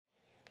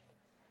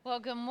Well,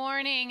 good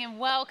morning and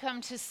welcome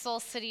to Soul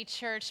City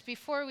Church.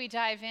 Before we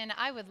dive in,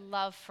 I would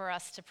love for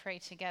us to pray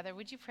together.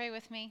 Would you pray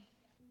with me?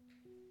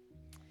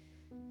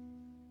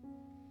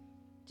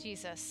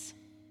 Jesus,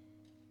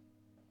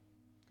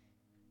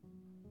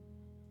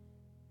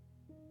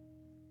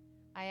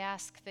 I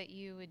ask that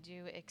you would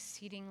do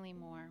exceedingly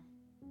more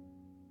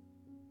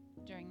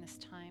during this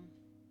time.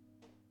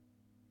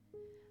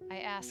 I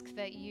ask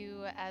that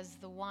you, as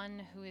the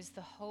one who is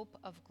the hope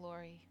of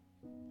glory,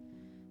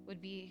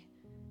 would be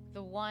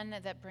the one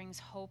that brings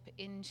hope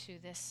into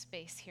this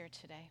space here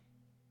today.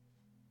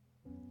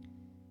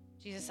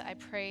 Jesus, I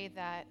pray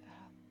that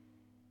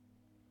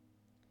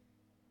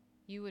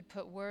you would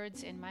put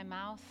words in my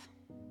mouth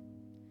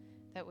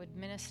that would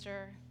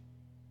minister,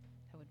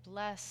 that would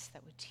bless,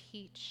 that would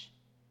teach,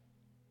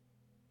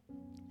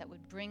 that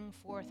would bring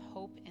forth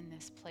hope in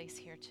this place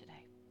here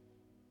today.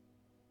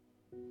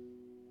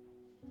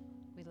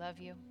 We love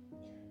you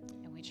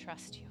and we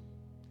trust you.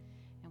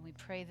 And we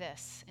pray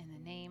this in the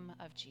name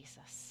of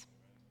Jesus.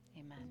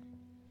 Amen.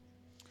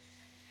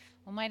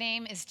 Well, my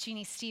name is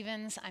Jeannie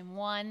Stevens. I'm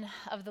one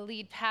of the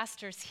lead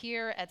pastors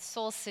here at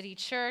Soul City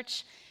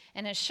Church.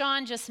 And as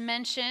Sean just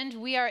mentioned,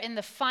 we are in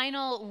the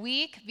final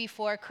week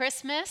before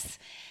Christmas.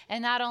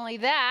 And not only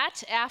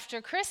that, after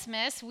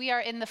Christmas, we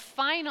are in the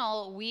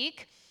final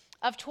week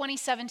of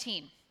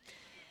 2017.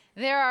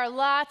 There are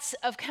lots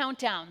of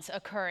countdowns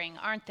occurring,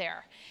 aren't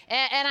there?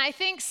 And I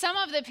think some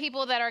of the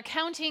people that are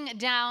counting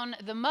down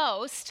the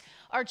most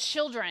are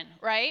children,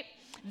 right?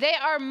 They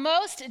are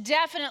most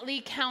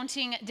definitely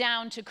counting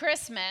down to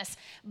Christmas,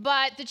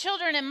 but the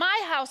children in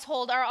my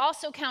household are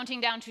also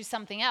counting down to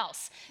something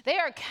else. They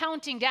are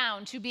counting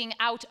down to being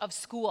out of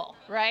school,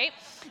 right?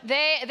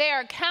 They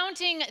are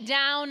counting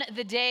down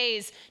the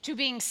days to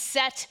being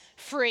set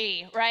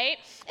free, right?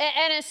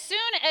 And as soon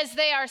as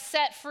they are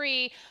set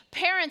free,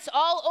 parents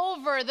all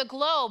over the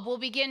globe will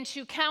begin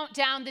to count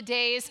down the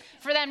days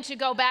for them to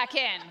go back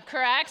in,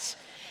 correct?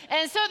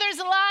 And so there's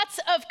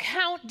lots of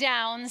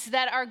countdowns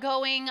that are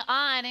going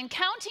on, and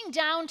counting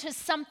down to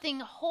something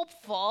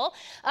hopeful,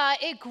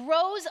 it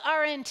grows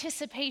our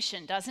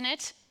anticipation, doesn't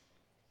it?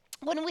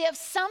 When we have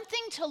something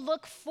to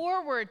look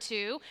forward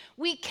to,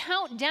 we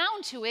count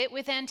down to it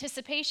with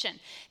anticipation.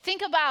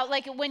 Think about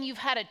like when you've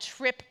had a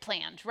trip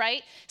planned,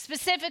 right?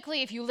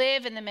 Specifically, if you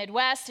live in the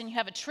Midwest and you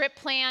have a trip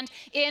planned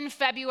in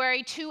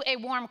February to a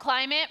warm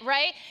climate,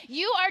 right?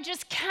 You are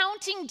just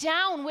counting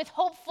down with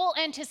hopeful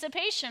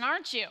anticipation,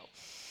 aren't you?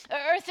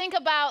 Or think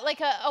about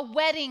like a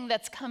wedding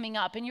that's coming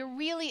up and you're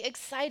really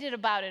excited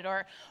about it,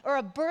 or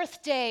a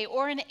birthday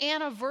or an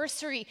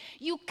anniversary.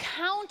 You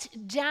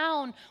count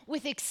down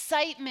with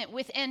excitement,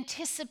 with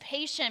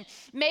anticipation.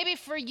 Maybe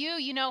for you,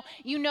 you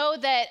know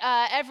that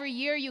every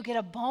year you get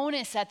a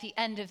bonus at the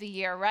end of the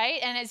year, right?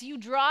 And as you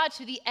draw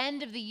to the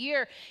end of the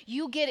year,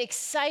 you get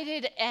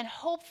excited and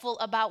hopeful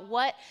about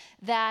what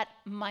that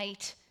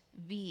might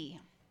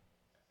be.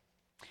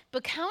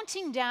 But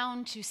counting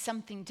down to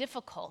something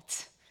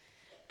difficult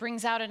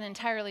brings out an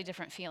entirely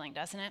different feeling,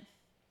 doesn't it?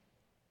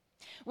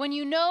 When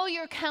you know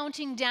you're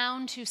counting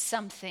down to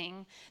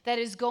something that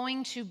is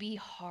going to be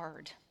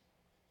hard,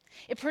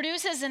 it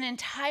produces an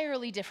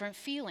entirely different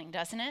feeling,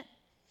 doesn't it?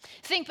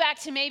 Think back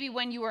to maybe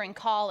when you were in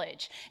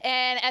college,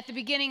 and at the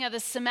beginning of the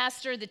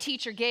semester, the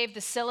teacher gave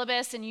the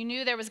syllabus, and you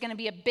knew there was going to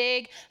be a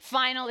big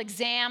final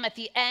exam at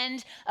the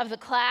end of the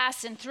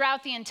class, and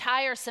throughout the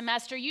entire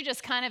semester, you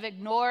just kind of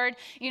ignored,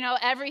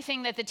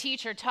 everything that the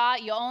teacher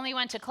taught. You only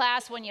went to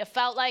class when you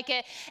felt like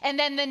it, and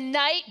then the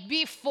night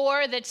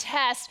before the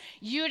test,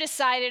 you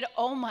decided,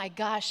 oh my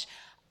gosh,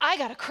 I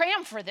got to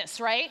cram for this,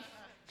 right?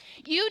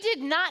 You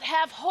did not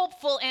have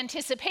hopeful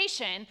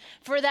anticipation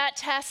for that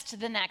test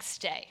the next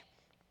day.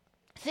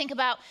 Think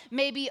about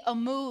maybe a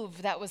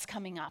move that was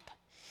coming up.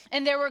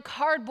 And there were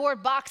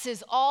cardboard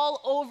boxes all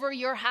over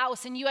your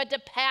house, and you had to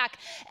pack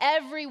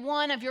every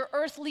one of your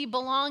earthly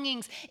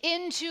belongings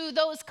into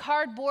those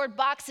cardboard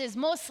boxes.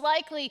 Most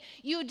likely,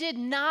 you did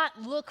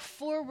not look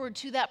forward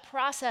to that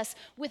process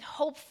with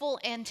hopeful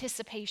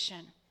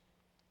anticipation.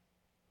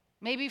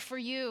 Maybe for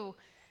you,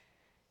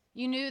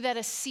 you knew that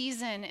a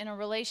season in a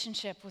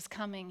relationship was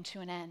coming to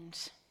an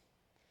end.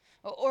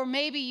 Or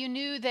maybe you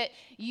knew that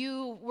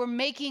you were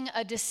making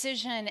a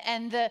decision,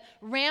 and the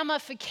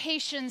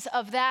ramifications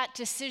of that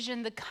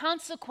decision, the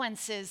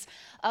consequences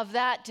of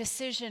that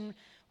decision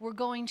were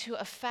going to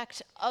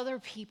affect other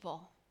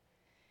people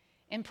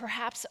in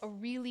perhaps a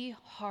really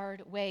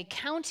hard way.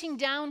 Counting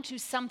down to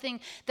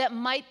something that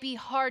might be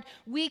hard,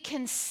 we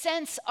can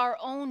sense our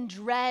own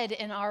dread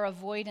and our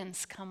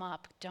avoidance come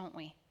up, don't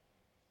we?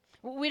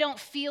 We don't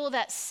feel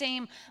that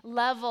same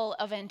level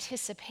of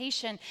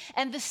anticipation.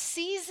 And the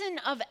season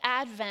of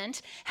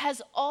Advent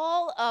has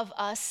all of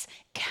us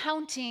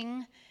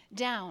counting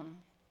down.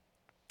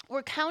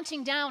 We're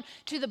counting down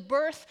to the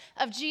birth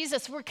of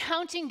Jesus. We're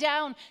counting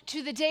down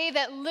to the day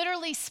that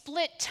literally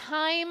split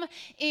time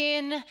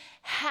in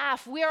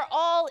half. We are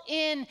all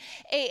in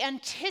an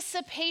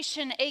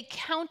anticipation, a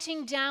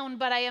counting down,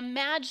 but I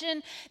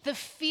imagine the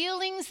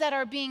feelings that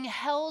are being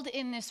held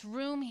in this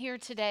room here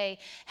today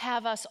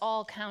have us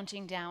all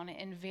counting down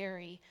in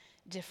very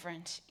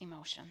different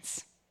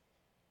emotions.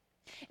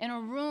 In a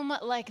room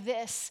like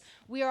this,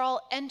 we are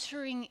all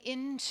entering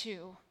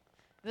into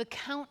the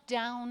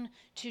countdown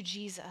to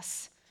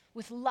Jesus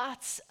with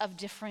lots of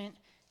different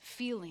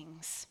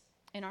feelings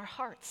in our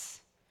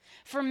hearts.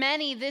 For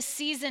many, this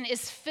season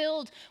is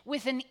filled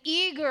with an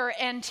eager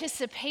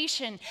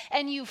anticipation,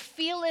 and you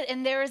feel it,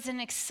 and there is an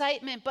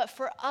excitement. But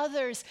for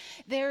others,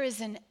 there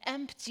is an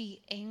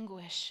empty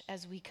anguish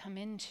as we come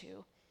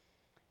into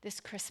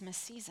this Christmas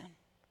season.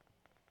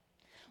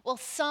 Well,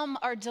 some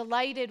are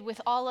delighted with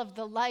all of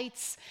the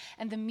lights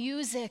and the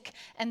music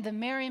and the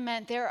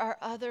merriment. There are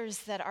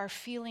others that are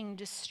feeling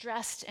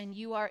distressed, and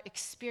you are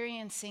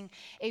experiencing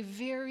a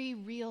very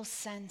real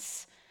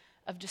sense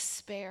of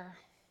despair,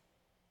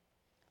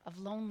 of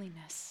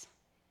loneliness.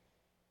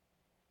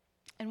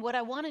 And what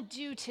I want to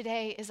do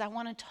today is I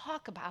want to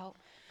talk about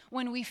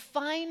when we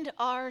find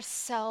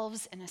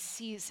ourselves in a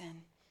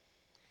season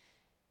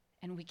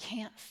and we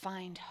can't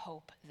find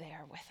hope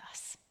there with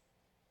us.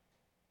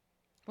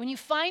 When you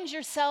find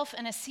yourself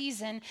in a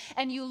season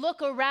and you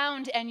look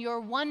around and you're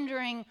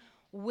wondering,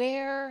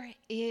 where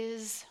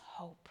is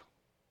hope?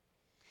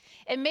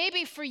 And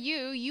maybe for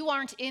you, you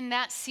aren't in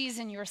that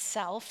season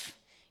yourself.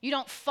 You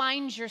don't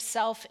find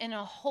yourself in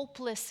a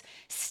hopeless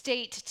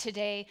state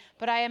today,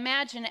 but I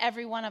imagine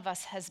every one of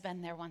us has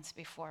been there once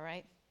before,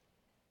 right?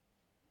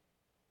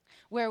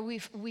 Where we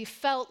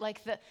felt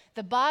like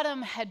the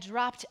bottom had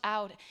dropped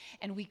out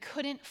and we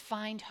couldn't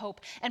find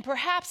hope. And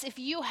perhaps if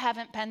you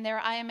haven't been there,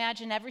 I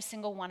imagine every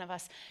single one of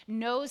us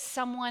knows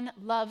someone,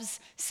 loves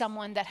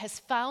someone that has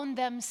found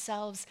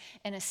themselves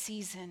in a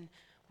season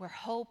where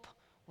hope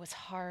was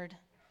hard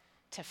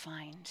to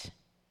find.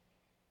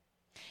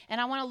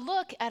 And I want to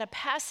look at a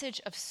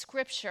passage of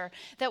Scripture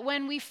that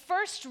when we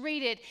first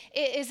read it,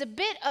 it is a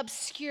bit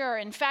obscure.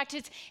 In fact,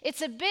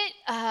 it's a bit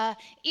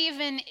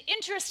even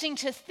interesting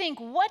to think,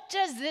 what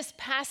does this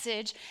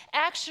passage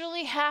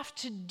actually have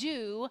to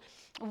do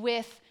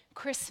with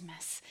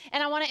Christmas?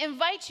 And I want to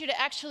invite you to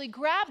actually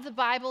grab the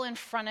Bible in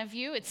front of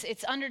you.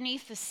 It's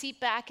underneath the seat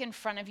back in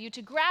front of you,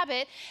 to grab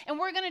it. And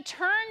we're going to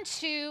turn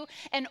to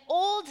an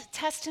Old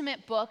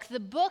Testament book, the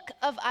book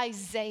of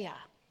Isaiah.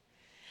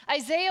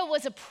 Isaiah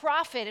was a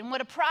prophet, and what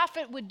a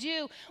prophet would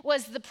do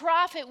was the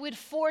prophet would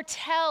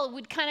foretell,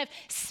 would kind of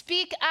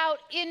speak out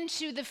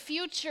into the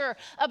future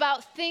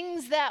about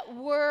things that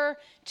were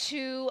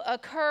to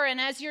occur.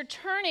 And as you're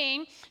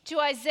turning to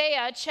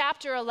Isaiah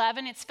chapter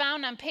 11, it's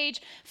found on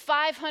page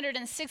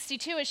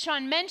 562. As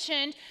Sean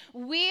mentioned,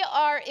 we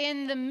are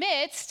in the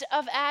midst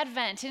of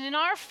Advent, and in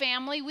our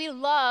family, we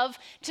love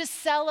to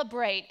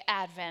celebrate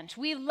Advent.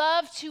 We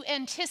love to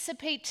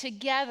anticipate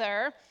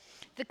together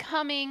the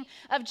coming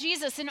of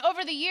Jesus. And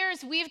over the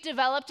years, we've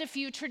developed a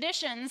few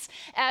traditions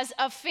as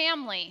a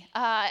family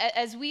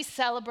as we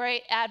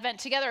celebrate Advent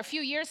together. A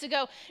few years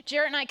ago,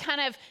 Jarrett and I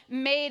kind of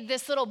made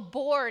this little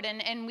board,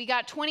 and we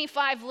got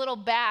 25 little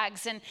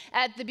bags. And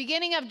at the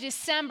beginning of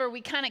December,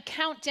 we kind of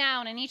count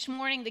down, and each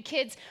morning the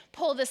kids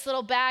pull this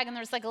little bag, and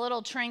there's like a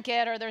little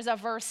trinket or there's a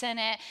verse in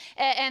it.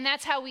 And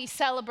that's how we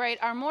celebrate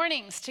our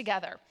mornings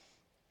together.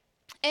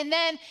 And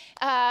then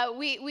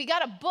we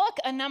got a book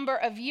a number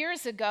of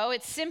years ago.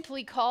 It's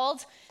simply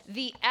called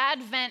the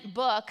Advent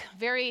Book,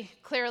 very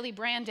clearly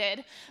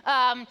branded.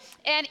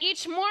 And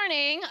each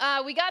morning,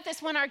 we got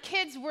this when our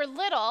kids were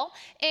little.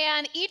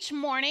 And each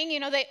morning,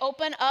 they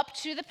open up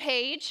to the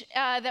page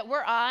that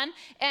we're on,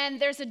 and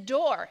there's a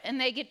door.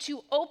 And they get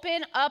to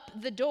open up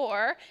the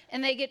door,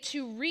 and they get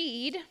to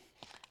read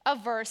a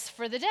verse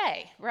for the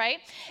day, right?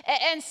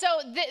 And so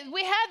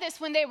we had this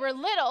when they were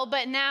little,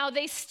 but now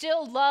they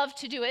still love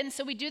to do it. And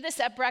so we do this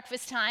at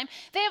breakfast time.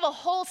 They have a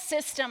whole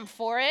system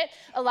for it.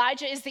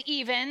 Elijah is the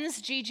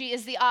evens, Gigi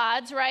is the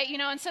odds, right?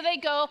 And so they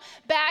go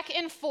back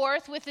and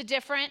forth with the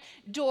different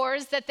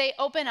doors that they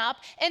open up.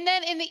 And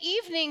then in the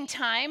evening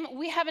time,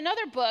 we have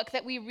another book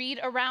that we read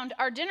around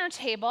our dinner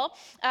table.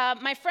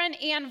 My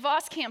friend Ann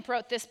Voskamp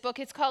wrote this book.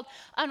 It's called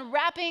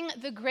Unwrapping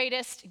the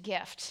Greatest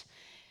Gift.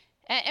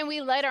 And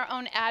we light our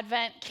own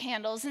Advent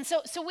candles. And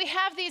so we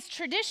have these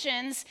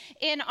traditions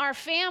in our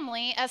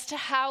family as to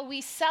how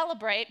we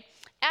celebrate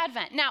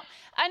Advent. Now,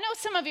 I know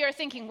some of you are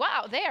thinking,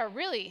 wow, they are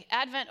really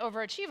Advent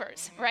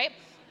overachievers, right?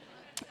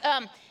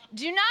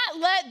 Do not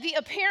let the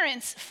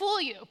appearance fool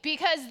you,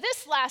 because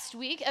this last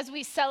week, as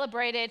we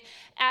celebrated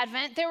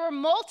Advent, there were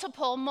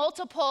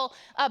multiple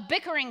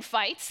bickering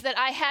fights that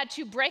I had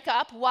to break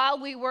up while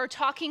we were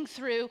talking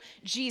through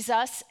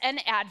Jesus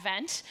and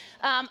Advent.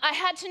 I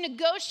had to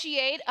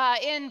negotiate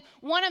in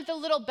one of the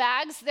little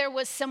bags. There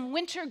was some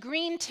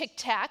wintergreen Tic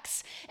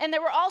Tacs, and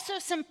there were also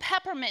some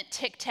peppermint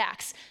Tic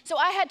Tacs. So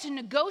I had to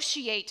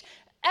negotiate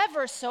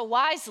ever so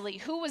wisely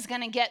who was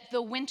going to get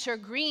the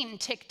wintergreen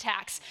Tic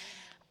Tacs.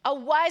 A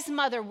wise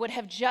mother would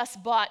have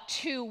just bought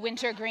 2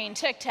 wintergreen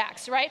Tic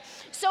Tacs, right?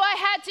 So I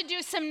had to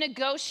do some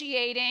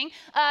negotiating.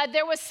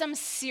 There was some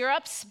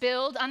syrup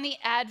spilled on the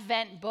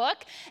Advent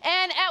book.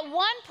 And at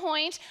one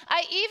point,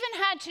 I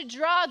even had to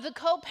draw the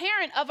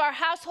co-parent of our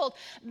household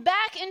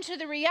back into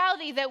the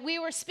reality that we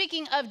were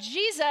speaking of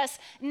Jesus,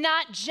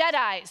 not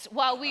Jedis,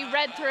 while we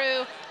read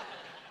through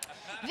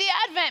the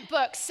Advent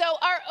book. So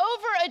our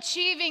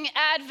overachieving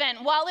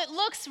Advent, while it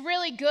looks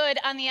really good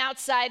on the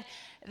outside,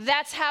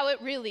 that's how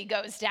it really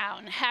goes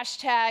down.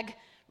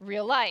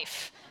 #real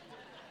life.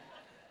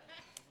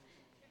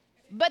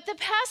 But the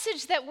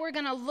passage that we're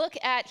going to look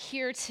at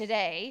here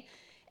today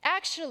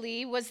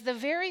actually was the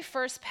very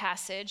first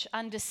passage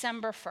on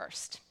December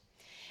 1st.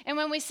 And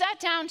when we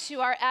sat down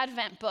to our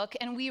Advent book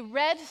and we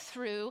read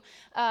through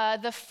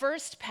the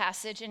first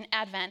passage in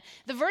Advent,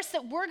 the verse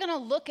that we're going to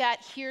look at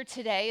here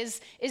today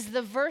is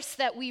the verse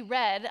that we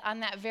read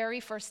on that very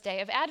first day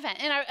of Advent.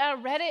 And I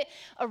read it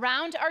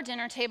around our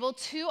dinner table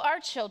to our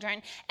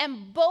children,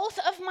 and both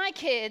of my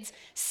kids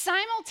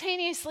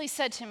simultaneously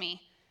said to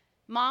me,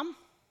 "Mom,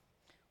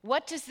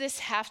 what does this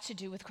have to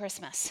do with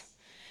Christmas?"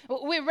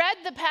 We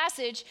read the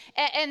passage,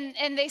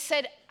 and they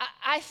said,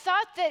 I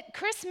thought that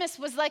Christmas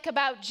was like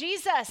about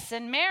Jesus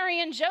and Mary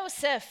and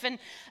Joseph and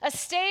a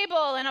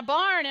stable and a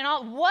barn and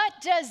all. What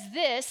does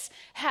this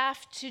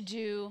have to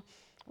do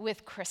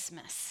with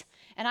Christmas?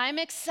 And I'm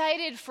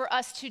excited for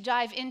us to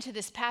dive into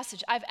this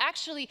passage. I've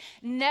actually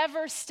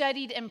never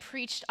studied and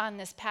preached on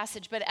this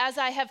passage, but as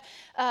I have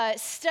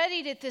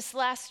studied it this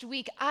last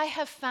week, I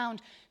have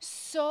found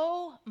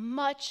so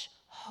much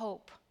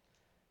hope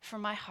for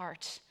my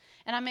heart.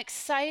 And I'm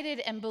excited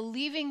and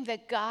believing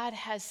that God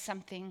has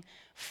something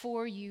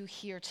for you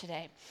here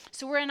today.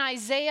 So we're in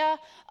Isaiah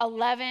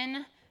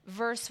 11,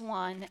 verse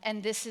 1,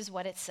 and this is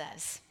what it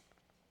says.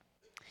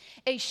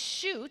 "A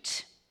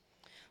shoot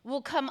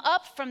will come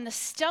up from the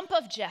stump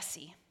of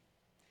Jesse.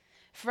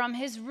 From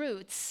his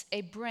roots,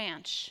 a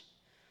branch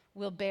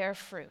will bear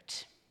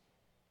fruit."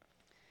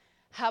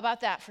 How about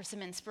that for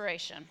some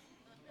inspiration?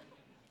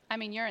 I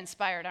mean, you're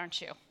inspired,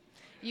 aren't you?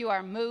 You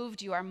are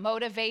moved, you are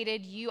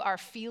motivated, you are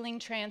feeling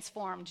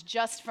transformed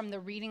just from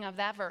the reading of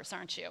that verse,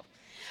 aren't you?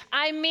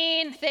 I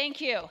mean, thank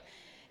you.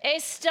 A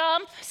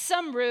stump,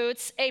 some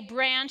roots, a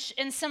branch,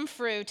 and some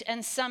fruit,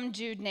 and some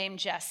dude named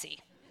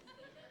Jesse.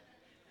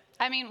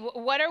 I mean,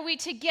 what are we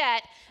to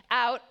get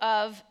out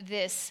of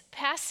this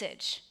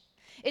passage?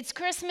 It's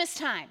Christmas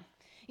time.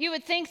 You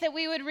would think that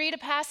we would read a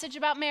passage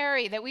about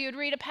Mary, that we would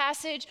read a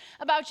passage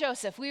about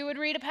Joseph. We would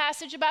read a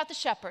passage about the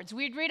shepherds.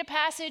 We'd read a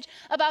passage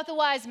about the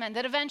wise men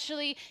that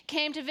eventually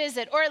came to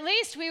visit. Or at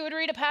least we would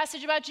read a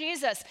passage about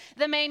Jesus,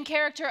 the main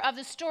character of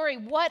the story.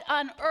 What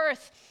on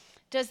earth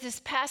does this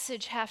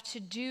passage have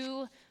to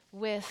do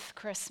with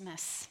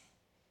Christmas?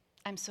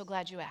 I'm so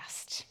glad you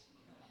asked.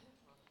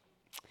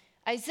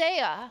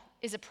 Isaiah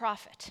is a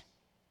prophet.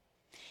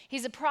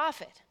 He's a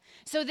prophet.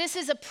 So this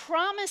is a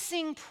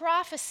promising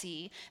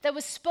prophecy that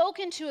was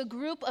spoken to a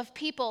group of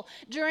people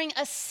during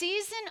a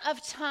season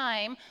of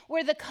time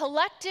where the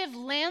collective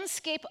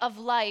landscape of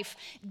life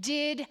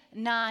did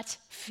not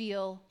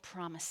feel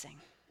promising.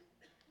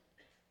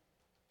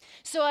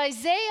 So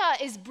Isaiah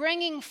is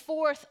bringing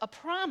forth a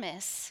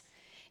promise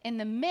in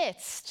the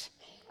midst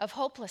of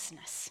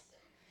hopelessness.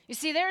 You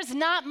see, there's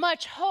not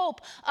much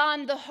hope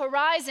on the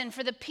horizon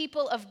for the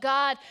people of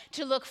God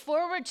to look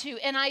forward to.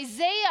 And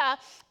Isaiah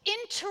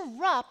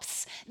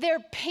interrupts their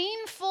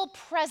painful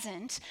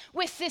present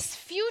with this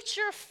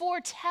future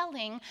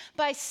foretelling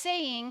by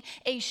saying,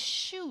 "A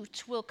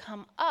shoot will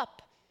come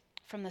up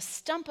from the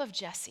stump of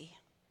Jesse.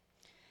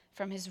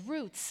 From his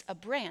roots, a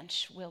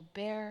branch will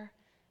bear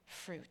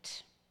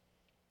fruit."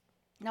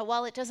 Now,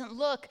 while it doesn't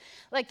look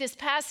like this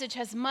passage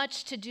has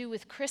much to do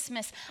with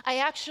Christmas, I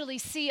actually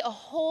see a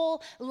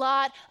whole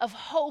lot of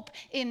hope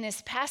in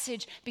this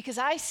passage because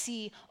I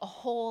see a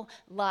whole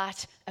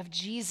lot of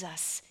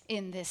Jesus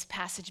in this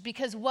passage.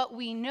 Because what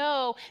we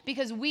know,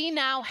 because we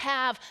now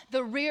have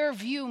the rear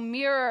view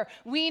mirror,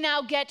 we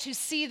now get to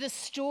see the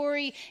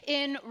story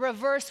in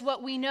reverse.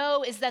 What we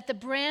know is that the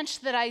branch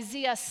that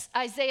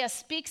Isaiah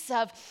speaks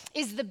of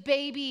is the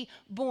baby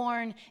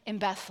born in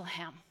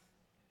Bethlehem.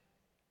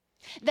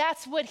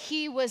 That's what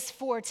he was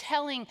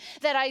foretelling,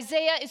 that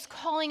Isaiah is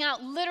calling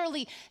out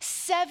literally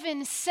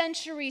 7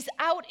 centuries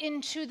out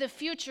into the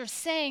future,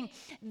 saying,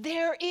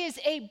 there is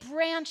a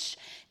branch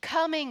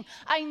coming.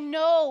 I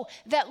know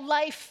that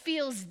life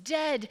feels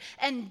dead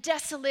and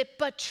desolate,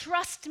 but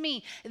trust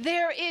me,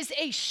 there is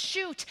a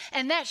shoot,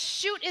 and that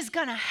shoot is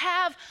going to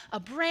have a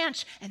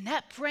branch, and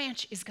that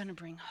branch is going to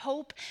bring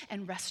hope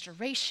and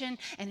restoration,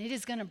 and it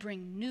is going to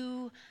bring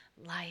new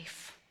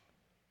life.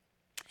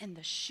 And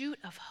the shoot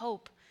of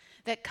hope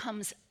that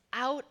comes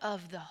out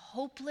of the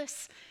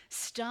hopeless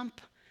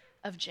stump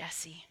of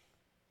Jesse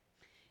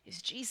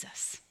is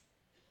Jesus.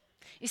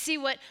 You see,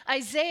 what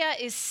Isaiah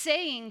is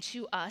saying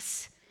to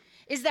us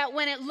is that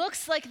when it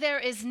looks like there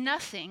is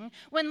nothing,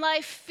 when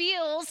life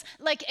feels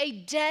like a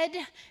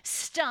dead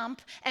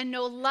stump and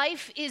no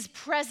life is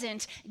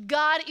present,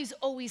 God is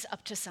always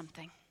up to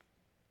something.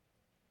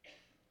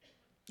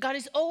 God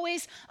is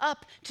always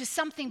up to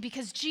something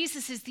because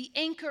Jesus is the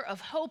anchor of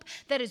hope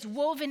that is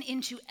woven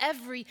into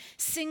every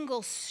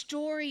single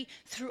story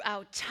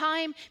throughout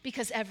time,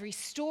 because every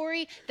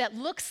story that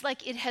looks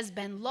like it has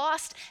been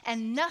lost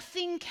and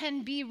nothing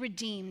can be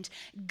redeemed,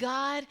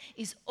 God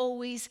is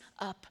always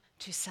up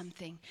to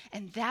something.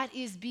 And that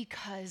is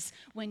because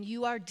when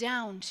you are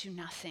down to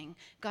nothing,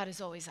 God is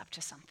always up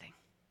to something.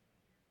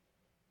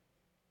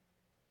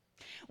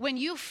 When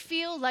you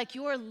feel like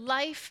your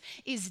life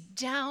is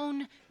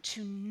down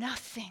to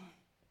nothing,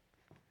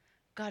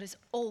 God is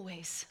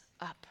always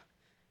up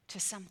to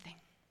something.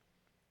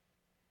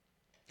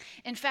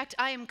 In fact,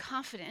 I am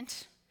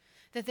confident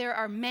that there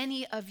are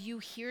many of you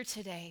here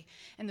today,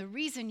 and the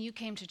reason you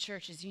came to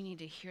church is you need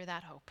to hear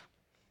that hope.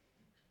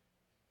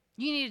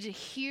 You needed to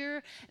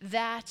hear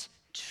that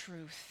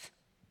truth.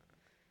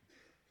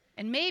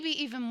 And maybe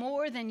even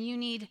more than you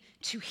need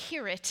to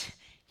hear it,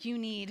 you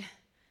need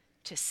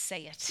to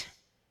say it.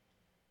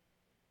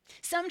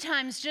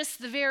 Sometimes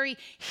just the very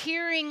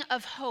hearing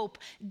of hope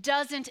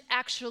doesn't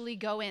actually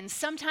go in.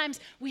 Sometimes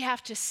we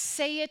have to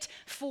say it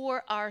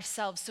for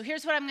ourselves. So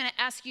here's what I'm going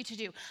to ask you to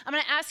do. I'm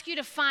going to ask you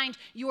to find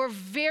your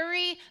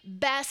very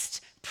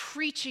best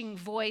preaching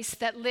voice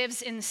that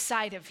lives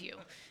inside of you.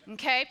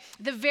 Okay?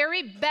 The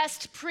very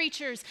best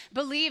preachers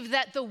believe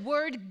that the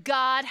word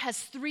God has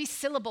 3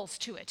 syllables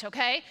to it,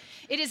 okay?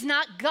 It is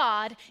not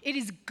God, it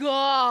is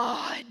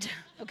God,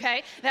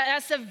 okay?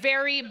 That's the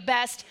very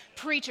best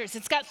preachers.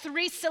 It's got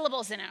 3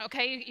 syllables in it,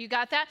 okay? You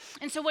got that?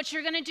 And so what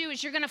you're gonna do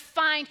is you're gonna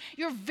find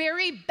your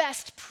very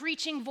best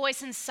preaching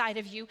voice inside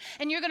of you,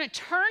 and you're gonna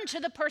turn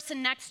to the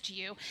person next to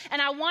you,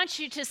 and I want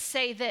you to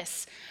say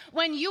this.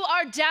 When you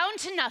are down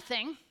to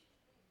nothing,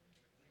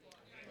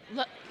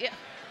 look, yeah.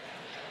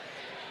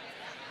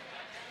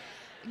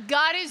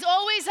 God is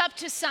always up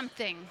to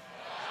something.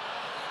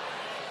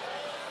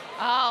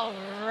 All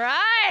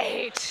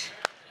right.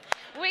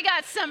 We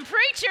got some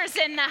preachers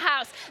in the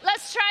house.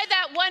 Let's try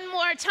that one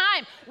more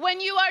time. When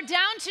you are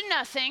down to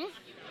nothing,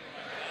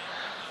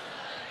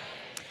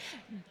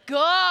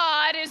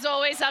 God is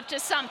always up to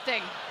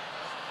something.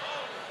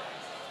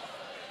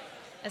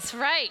 That's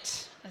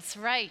right. That's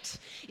right.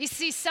 You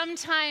see,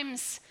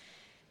 sometimes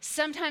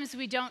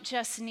we don't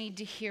just need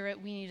to hear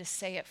it, we need to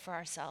say it for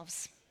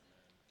ourselves.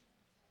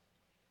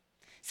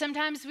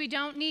 Sometimes we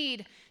don't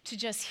need to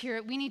just hear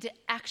it. We need to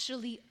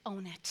actually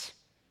own it.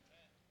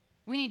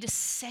 We need to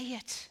say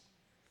it.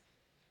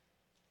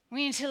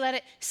 We need to let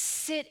it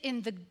sit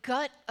in the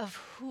gut of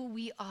who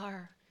we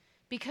are.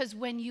 Because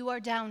when you are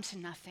down to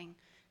nothing,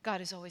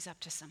 God is always up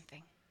to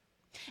something.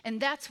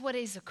 And that's what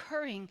is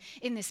occurring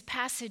in this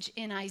passage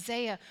in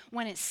Isaiah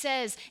when it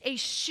says, a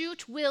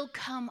shoot will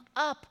come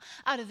up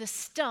out of the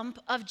stump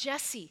of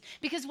Jesse.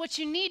 Because what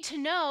you need to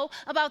know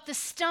about the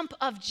stump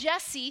of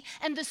Jesse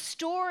and the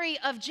story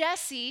of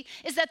Jesse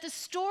is that the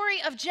story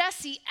of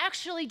Jesse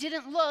actually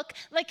didn't look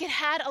like it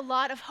had a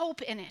lot of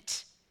hope in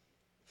it.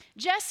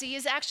 Jesse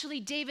is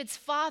actually David's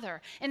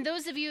father. And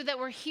those of you that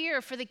were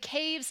here for the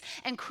Caves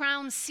and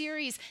Crowns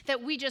series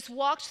that we just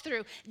walked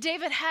through,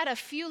 David had a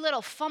few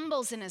little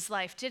fumbles in his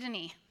life, didn't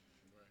he?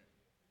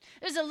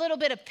 There was a little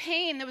bit of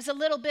pain. There was a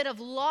little bit of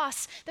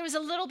loss. There was a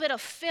little bit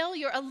of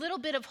failure, a little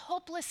bit of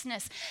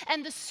hopelessness.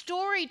 And the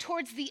story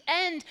towards the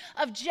end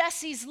of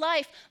Jesse's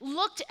life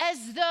looked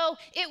as though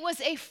it was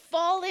a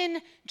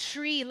fallen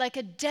tree, like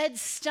a dead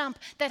stump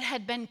that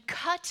had been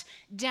cut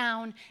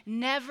down,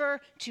 never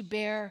to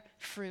bear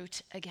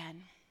fruit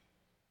again.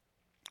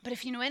 But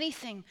if you know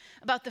anything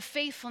about the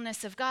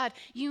faithfulness of God,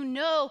 you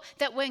know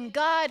that when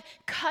God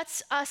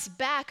cuts us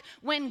back,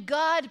 when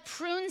God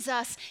prunes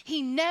us,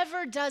 he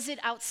never does it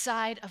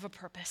outside of a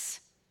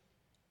purpose.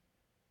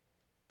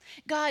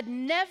 God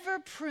never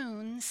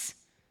prunes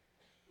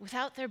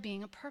without there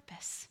being a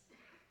purpose.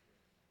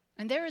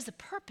 And there is a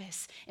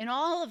purpose in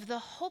all of the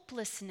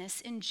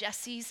hopelessness in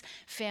Jesse's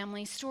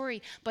family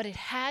story, but it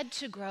had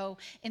to grow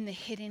in the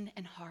hidden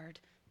and hard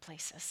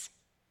places.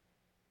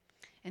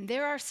 And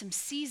there are some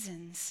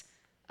seasons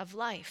of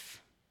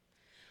life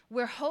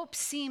where hope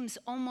seems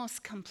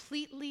almost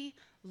completely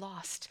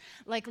lost,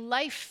 like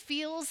life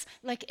feels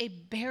like a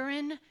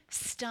barren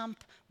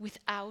stump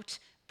without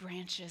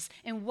branches.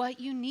 And what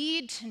you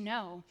need to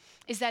know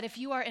is that if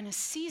you are in a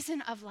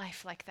season of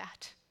life like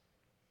that,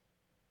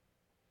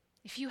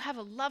 if you have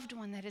a loved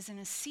one that is in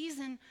a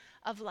season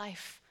of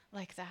life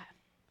like that,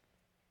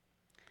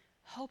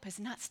 hope has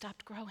not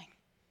stopped growing.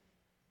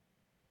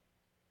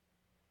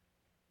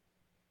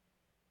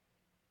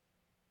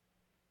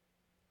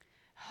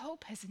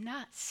 Hope has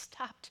not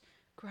stopped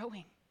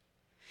growing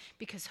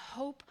because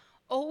hope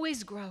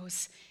always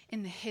grows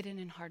in the hidden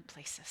and hard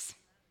places.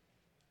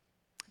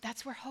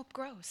 That's where hope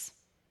grows.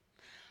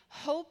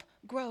 Hope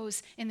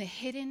grows in the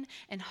hidden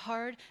and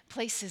hard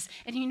places.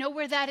 And you know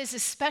where that is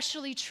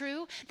especially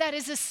true? That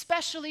is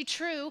especially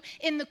true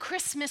in the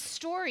Christmas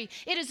story.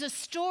 It is a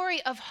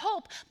story of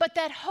hope, but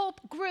that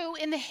hope grew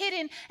in the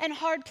hidden and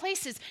hard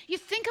places. You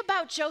think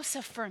about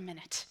Joseph for a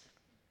minute.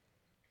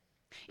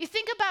 You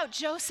think about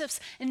Joseph's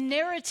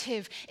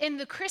narrative in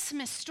the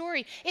Christmas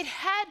story. It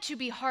had to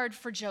be hard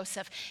for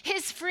Joseph.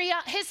 His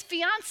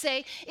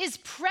fiance is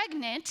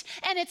pregnant,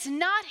 and it's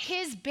not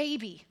his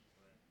baby.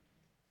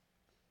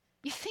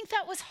 You think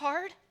that was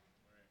hard?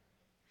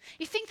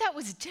 You think that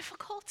was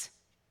difficult?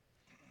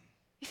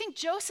 You think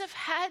Joseph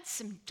had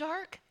some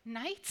dark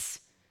nights?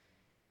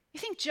 You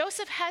think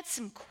Joseph had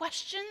some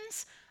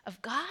questions of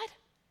God?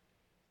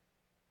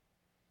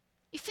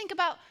 You think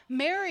about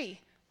Mary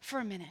for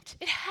a minute.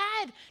 It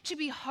had to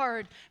be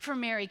hard for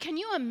Mary. Can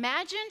you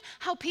imagine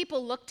how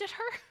people looked at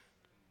her?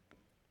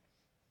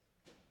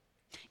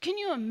 Can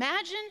you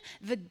imagine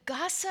the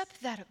gossip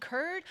that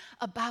occurred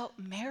about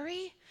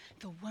Mary,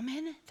 the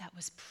woman that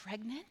was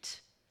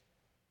pregnant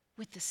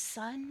with the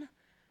Son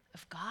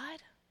of God?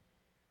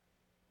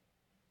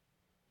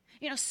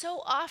 You know,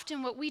 so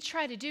often what we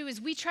try to do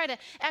is we try to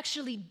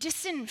actually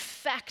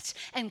disinfect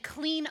and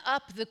clean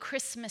up the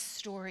Christmas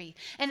story.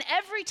 And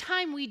every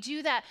time we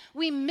do that,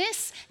 we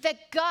miss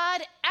that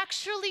God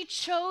actually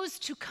chose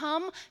to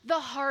come the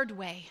hard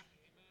way.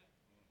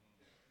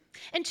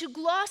 And to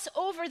gloss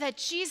over that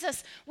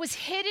Jesus was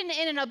hidden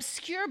in an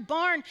obscure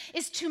barn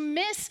is to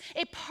miss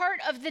a part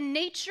of the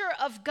nature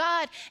of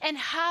God and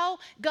how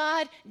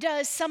God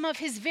does some of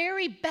his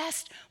very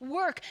best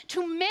work.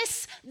 To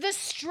miss the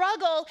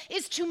struggle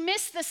is to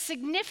miss the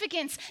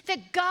significance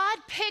that God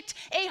picked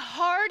a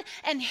hard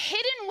and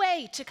hidden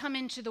way to come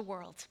into the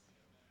world.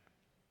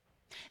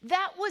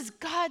 That was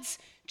God's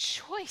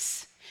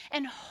choice.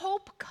 And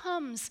hope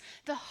comes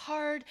the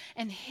hard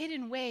and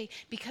hidden way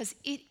because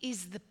it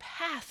is the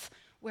path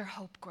where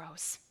hope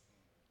grows.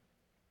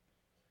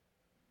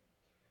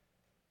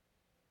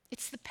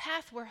 It's the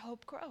path where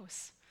hope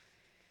grows.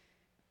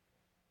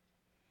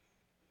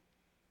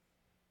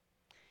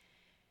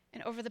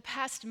 And over the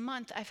past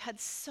month, I've had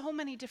so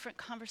many different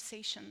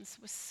conversations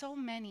with so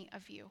many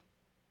of you.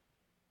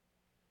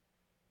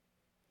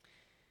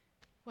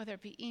 Whether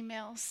it be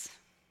emails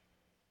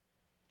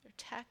or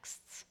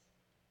texts,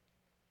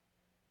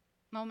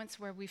 moments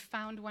where we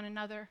found one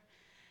another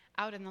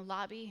out in the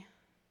lobby,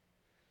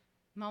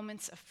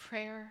 moments of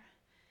prayer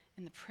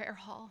in the prayer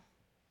hall.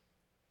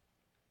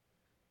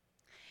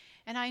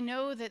 And I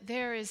know that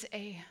there is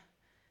a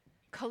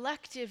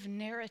collective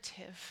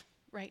narrative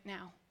right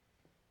now.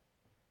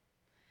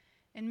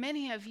 And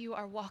many of you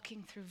are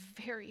walking through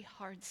very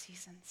hard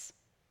seasons.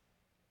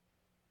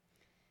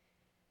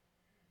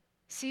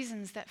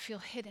 Seasons that feel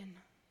hidden.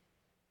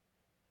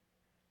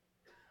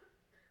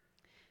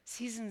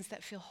 Seasons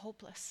that feel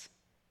hopeless.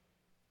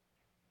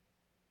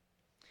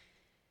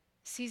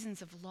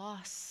 Seasons of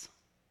loss,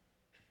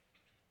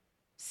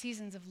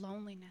 seasons of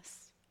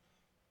loneliness,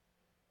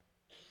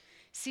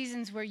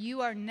 seasons where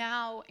you are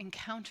now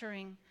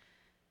encountering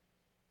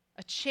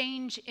a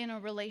change in a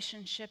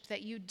relationship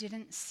that you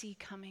didn't see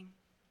coming,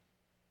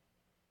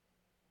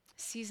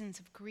 seasons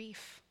of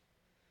grief,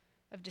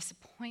 of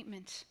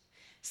disappointment,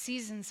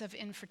 seasons of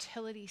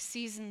infertility,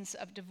 seasons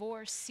of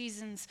divorce,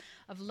 seasons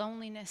of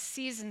loneliness,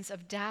 seasons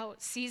of doubt,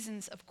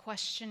 seasons of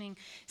questioning,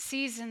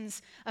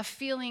 seasons of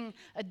feeling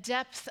a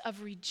depth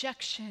of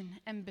rejection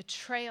and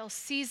betrayal,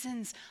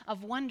 seasons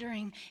of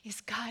wondering,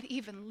 is God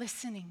even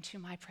listening to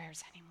my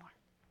prayers anymore?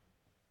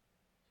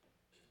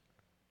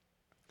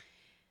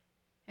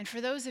 And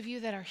for those of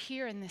you that are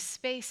here in this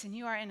space and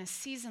you are in a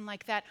season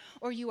like that,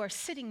 or you are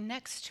sitting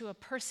next to a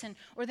person,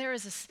 or there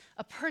is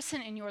a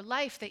person in your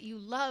life that you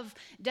love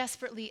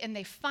desperately and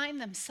they find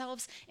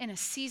themselves in a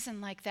season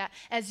like that,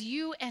 as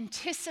you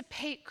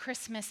anticipate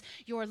Christmas,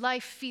 your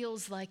life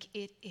feels like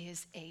it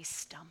is a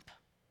stump.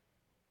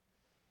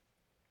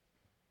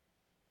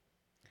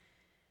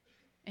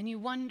 And you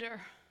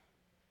wonder,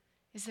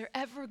 is there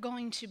ever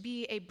going to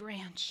be a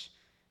branch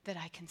that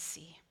I can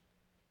see?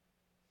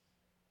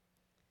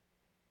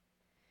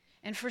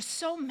 And for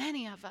so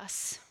many of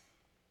us,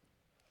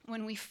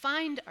 when we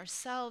find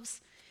ourselves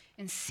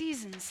in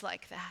seasons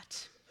like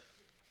that,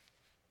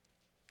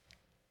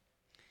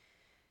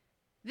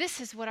 this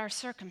is what our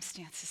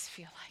circumstances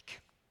feel like.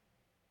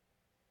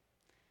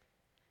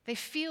 They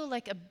feel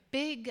like a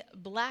big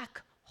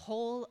black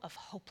hole of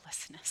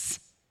hopelessness.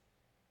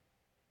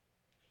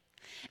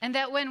 And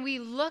that when we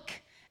look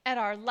at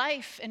our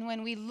life and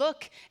when we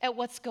look at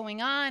what's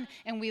going on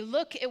and we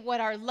look at what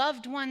our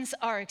loved ones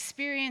are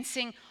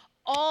experiencing,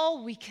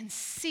 all we can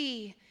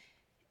see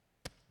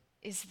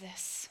is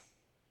this.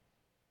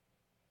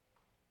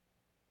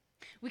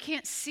 We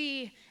can't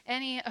see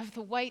any of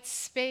the white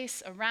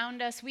space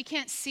around us. We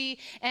can't see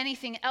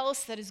anything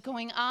else that is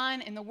going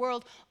on in the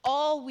world.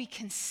 All we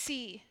can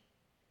see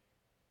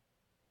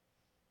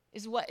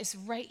is what is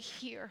right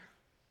here.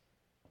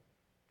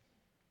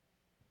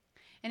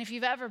 And if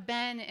you've ever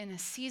been in a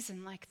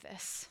season like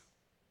this,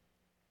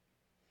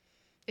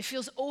 it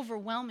feels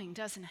overwhelming,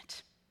 doesn't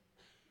it?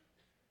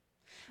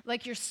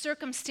 Like your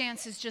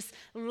circumstances just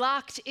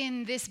locked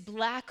in this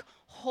black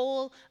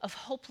hole of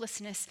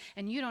hopelessness,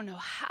 and you don't know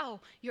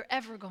how you're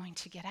ever going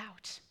to get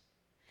out.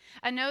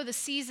 I know the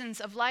seasons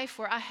of life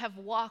where I have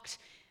walked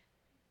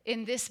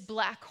in this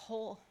black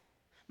hole.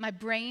 My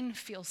brain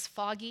feels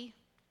foggy.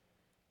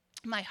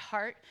 My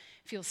heart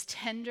feels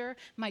tender.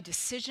 My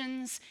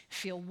decisions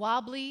feel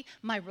wobbly.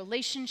 My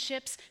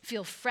relationships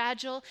feel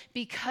fragile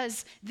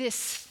because this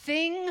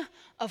thing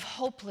of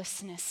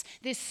hopelessness,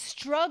 this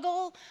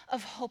struggle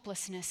of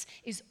hopelessness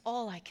is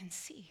all I can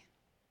see.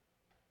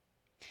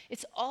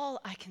 It's all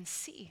I can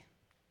see.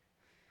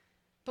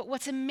 But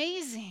what's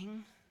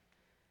amazing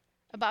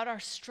about our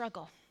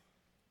struggle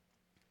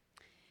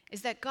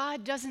is that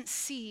God doesn't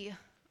see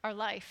our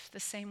life the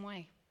same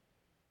way.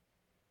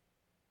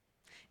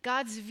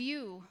 God's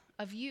view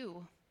of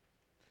you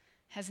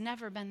has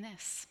never been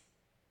this.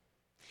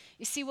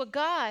 You see, what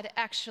God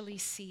actually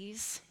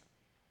sees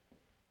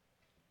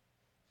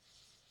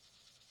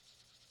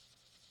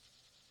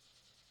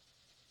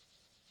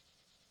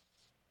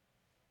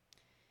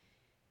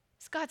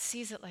is God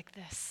sees it like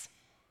this.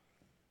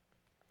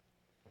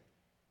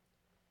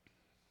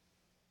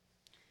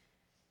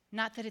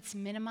 Not that it's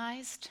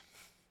minimized,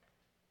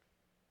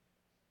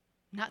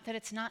 not that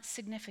it's not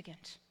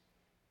significant,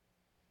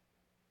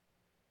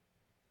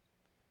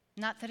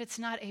 not that it's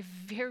not a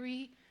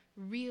very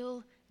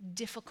real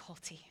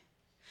difficulty,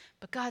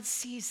 but God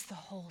sees the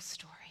whole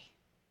story.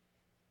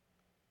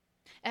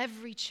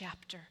 Every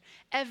chapter,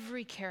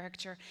 every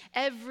character,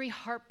 every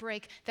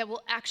heartbreak that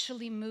will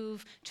actually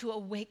move to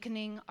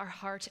awakening our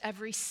heart,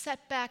 every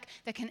setback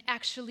that can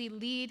actually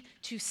lead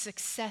to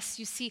success.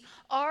 You see,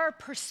 our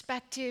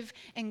perspective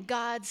and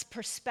God's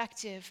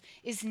perspective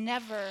is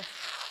never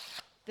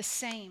the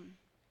same.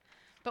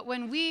 But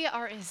when we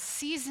are in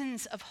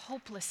seasons of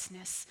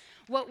hopelessness,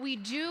 what we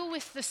do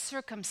with the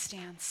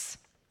circumstance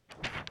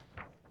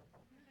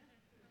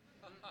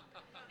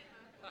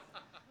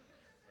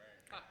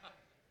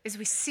is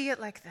we see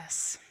it like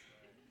this.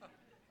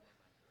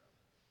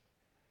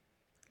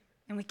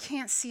 And we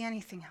can't see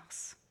anything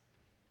else.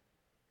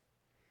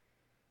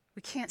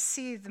 We can't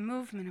see the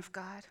movement of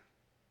God.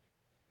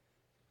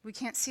 We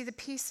can't see the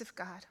peace of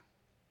God.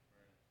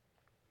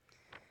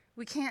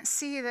 We can't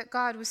see that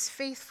God was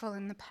faithful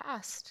in the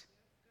past.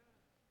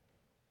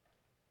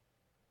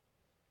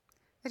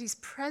 That he's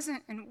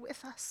present and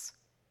with us.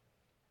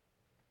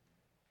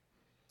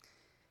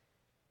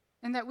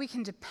 And that we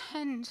can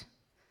depend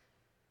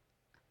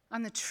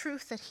on the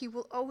truth that he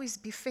will always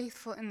be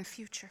faithful in the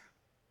future.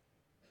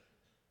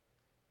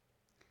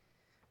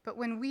 But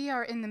when we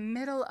are in the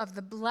middle of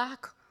the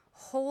black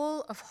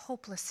hole of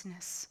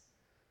hopelessness,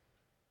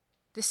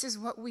 this is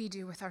what we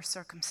do with our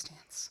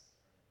circumstance.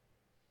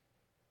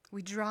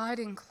 We draw it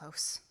in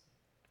close,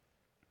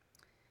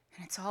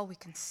 and it's all we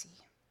can see.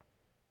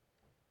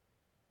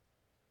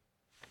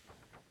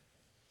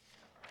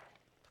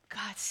 But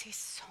God sees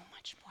so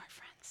much more,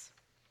 friends.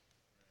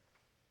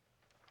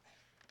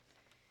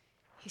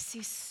 He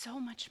sees so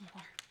much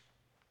more.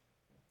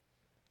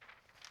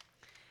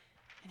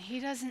 And he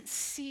doesn't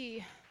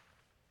see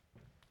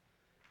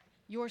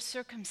your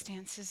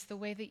circumstances the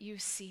way that you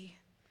see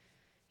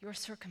your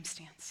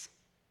circumstance.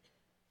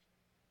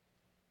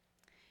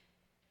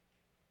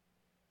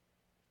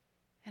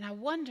 And I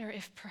wonder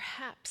if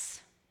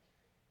perhaps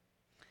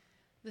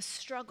the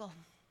struggle,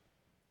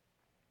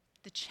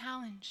 the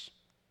challenge,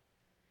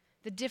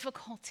 the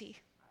difficulty,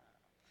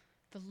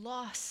 the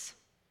loss,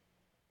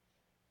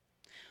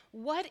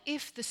 what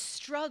if the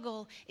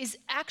struggle is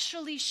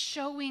actually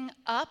showing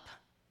up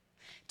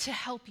to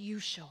help you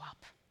show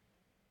up?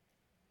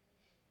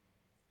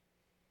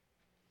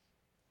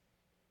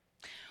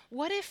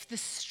 What if the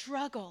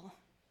struggle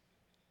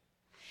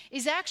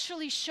is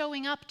actually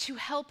showing up to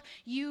help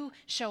you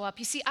show up?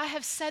 You see, I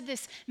have said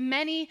this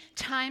many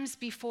times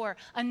before.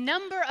 A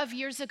number of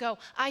years ago,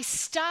 I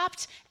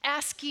stopped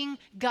asking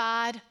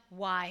God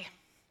why.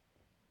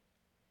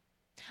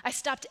 I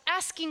stopped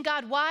asking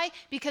God why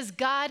because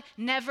God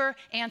never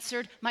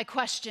answered my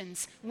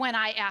questions when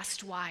I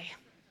asked why.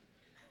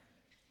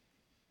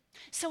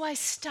 So I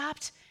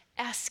stopped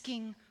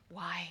asking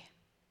why.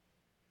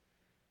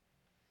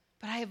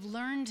 But I have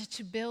learned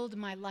to build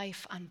my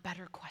life on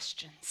better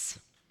questions.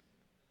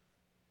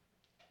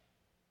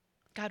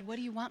 God, what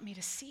do you want me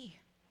to see?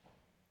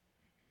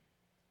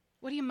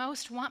 What do you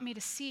most want me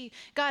to see?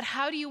 God,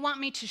 how do you want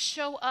me to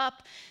show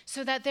up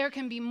so that there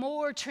can be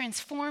more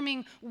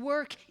transforming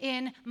work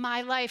in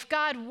my life?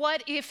 God,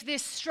 what if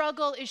this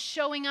struggle is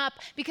showing up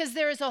because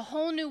there is a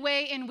whole new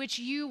way in which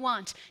you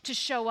want to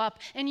show up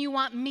and you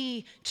want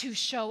me to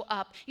show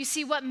up? You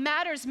see, what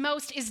matters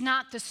most is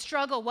not the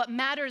struggle. What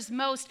matters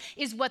most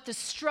is what the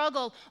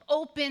struggle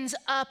opens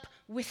up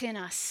within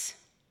us.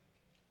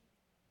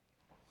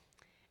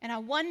 And I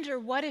wonder,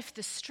 what if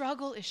the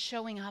struggle is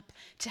showing up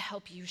to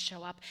help you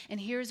show up? And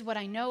here's what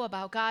I know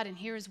about God, and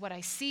here's what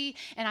I see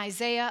in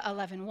Isaiah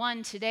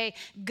 11:1 today.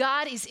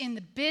 God is in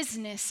the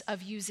business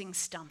of using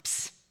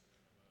stumps.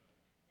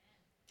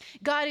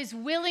 God is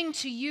willing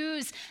to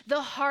use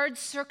the hard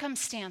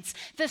circumstance,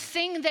 the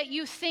thing that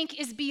you think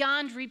is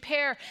beyond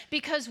repair,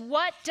 because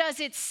what does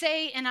it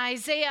say in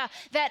Isaiah?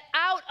 That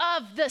out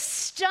of the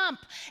stump,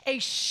 a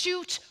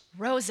shoot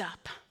rose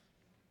up.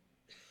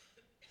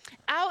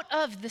 Out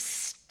of the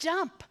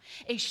stump,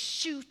 a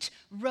shoot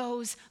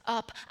rose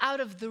up. Out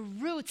of the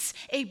roots,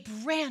 a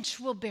branch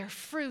will bear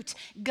fruit.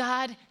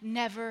 God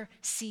never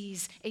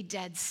sees a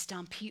dead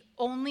stump. He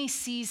only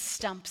sees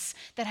stumps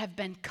that have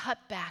been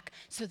cut back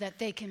so that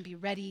they can be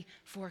ready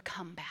for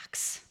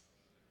comebacks.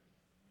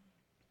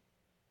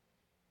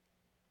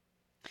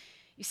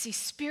 You see,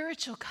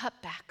 spiritual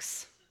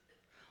cutbacks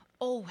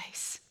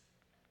always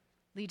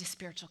lead to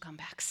spiritual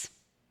comebacks.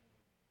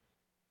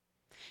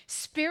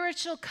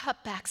 Spiritual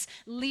cutbacks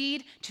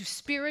lead to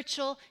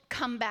spiritual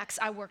comebacks.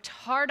 I worked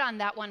hard on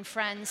that one,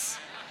 friends.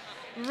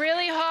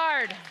 Really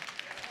hard.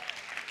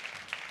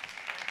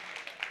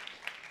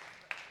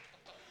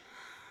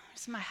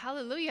 It's my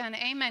hallelujah and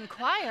amen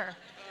choir.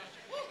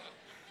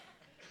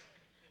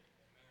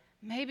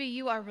 Maybe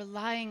you are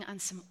relying on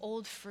some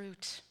old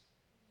fruit.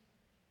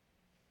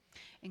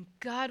 And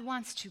God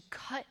wants to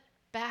cut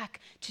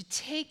back, to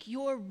take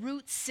your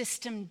root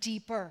system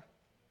deeper.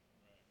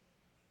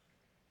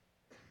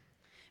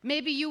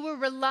 Maybe you were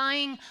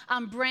relying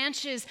on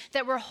branches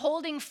that were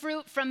holding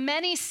fruit from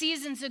many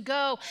seasons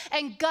ago,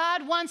 and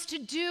God wants to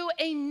do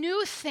a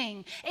new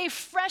thing, a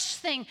fresh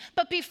thing.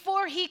 But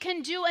before he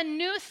can do a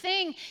new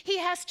thing, he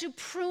has to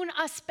prune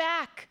us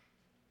back.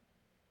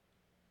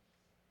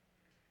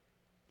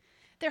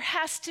 There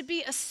has to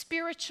be a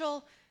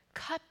spiritual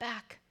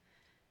cutback.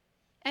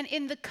 And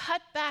in the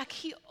cutback,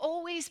 he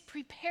always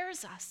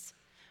prepares us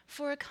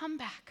for a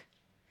comeback.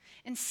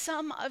 And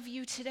some of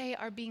you today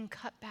are being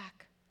cut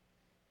back.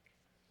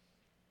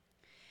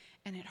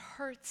 And it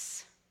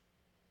hurts,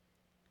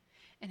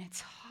 and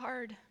it's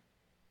hard,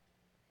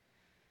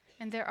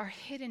 and there are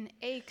hidden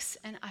aches,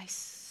 and I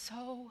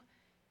so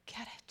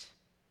get it.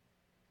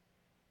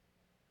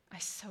 I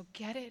so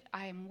get it.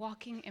 I am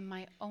walking in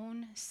my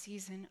own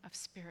season of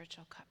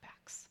spiritual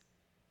cutbacks.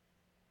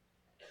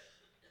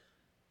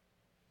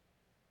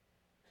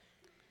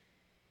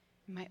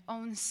 My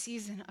own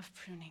season of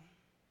pruning.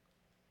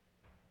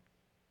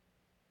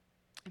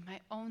 In my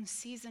own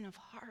season of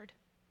hard.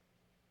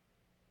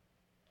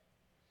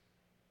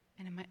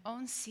 And in my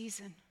own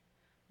season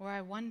where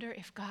I wonder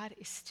if God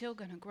is still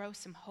going to grow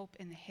some hope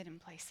in the hidden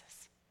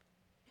places.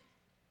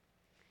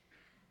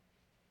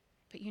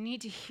 But you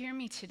need to hear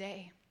me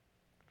today.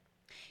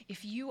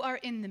 If you are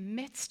in the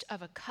midst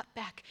of a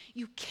cutback,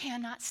 you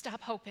cannot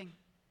stop hoping.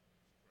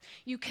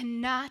 You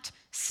cannot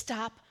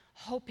stop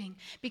hoping,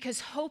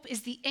 because hope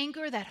is the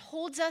anchor that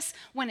holds us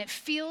when it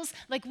feels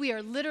like we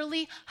are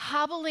literally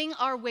hobbling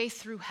our way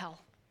through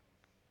hell.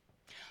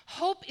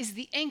 Hope is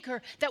the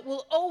anchor that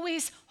will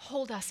always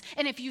hold us.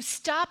 And if you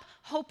stop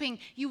hoping,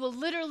 you will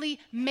literally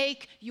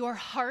make your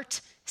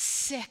heart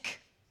sick.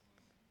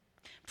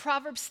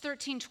 Proverbs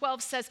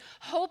 13:12 says,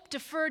 "Hope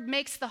deferred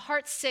makes the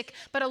heart sick,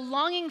 but a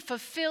longing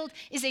fulfilled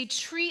is a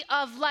tree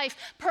of life."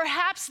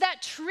 Perhaps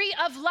that tree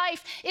of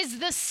life is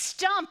the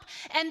stump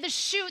and the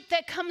shoot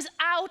that comes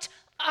out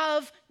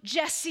of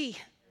Jesse.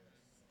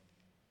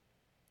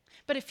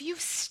 But if you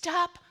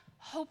stop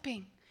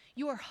hoping,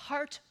 your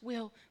heart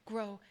will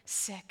grow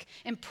sick.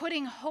 And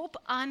putting hope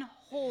on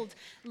hold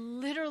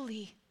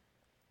literally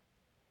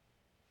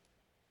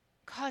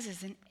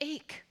causes an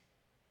ache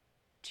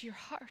to your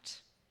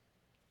heart.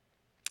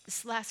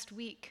 This last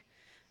week,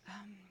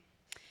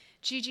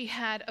 Gigi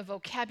had a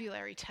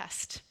vocabulary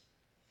test.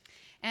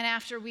 And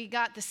after we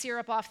got the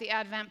syrup off the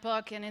Advent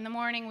book, and in the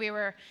morning we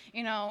were,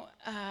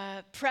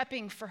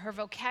 prepping for her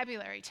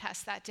vocabulary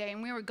test that day,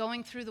 and we were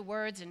going through the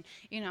words, and,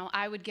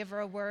 I would give her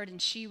a word,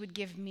 and she would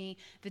give me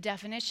the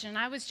definition. And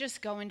I was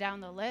just going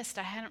down the list.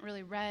 I hadn't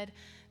really read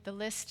the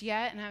list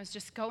yet, and I was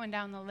just going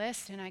down the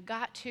list, and I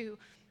got to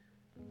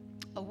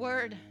a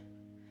word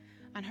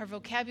on her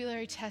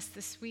vocabulary test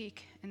this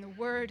week, and the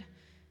word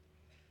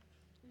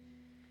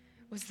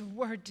was the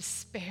word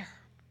despair.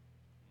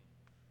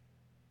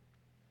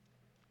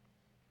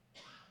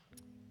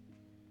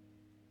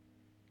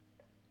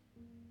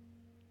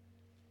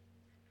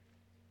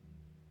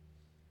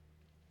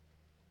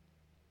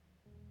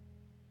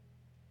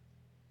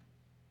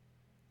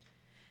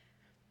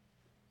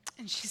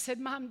 And she said,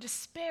 "Mom,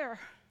 despair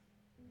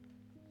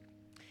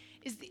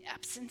is the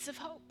absence of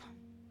hope."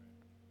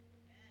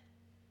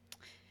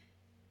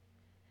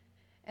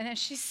 And as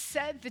she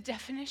said the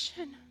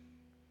definition,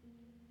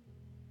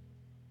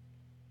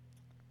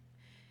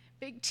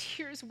 big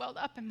tears welled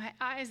up in my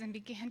eyes and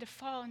began to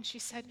fall. And she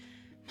said,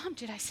 "Mom,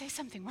 did I say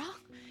something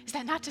wrong? Is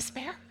that not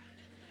despair?"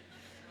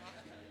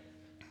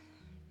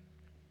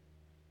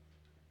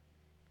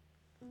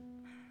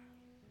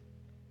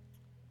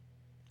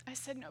 I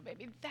said, "No,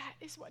 baby, that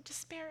is what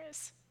despair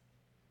is.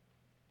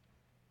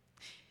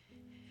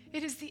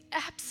 It is the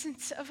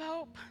absence of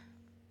hope.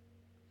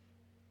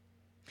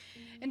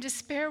 And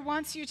despair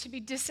wants you to be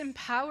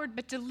disempowered,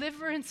 but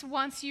deliverance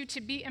wants you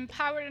to be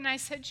empowered." And I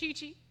said,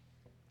 "Gigi,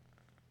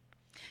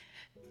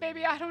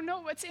 baby, I don't know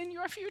what's in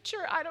your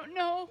future. I don't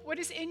know what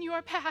is in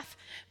your path.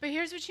 But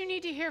here's what you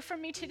need to hear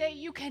from me today.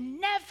 You can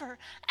never,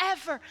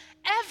 ever,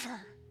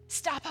 ever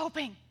stop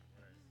hoping.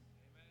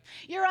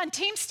 You're on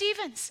Team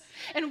Stevens,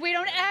 and we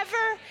don't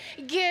ever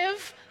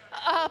give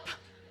up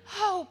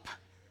hope."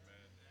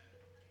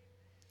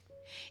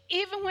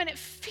 even when it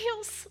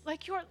feels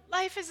like your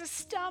life is a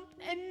stump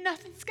and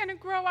nothing's going to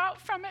grow out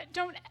from it,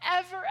 don't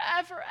ever,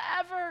 ever,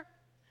 ever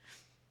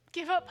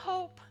give up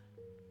hope.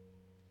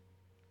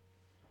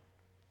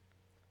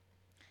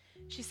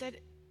 She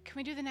said, "Can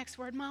we do the next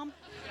word, Mom?"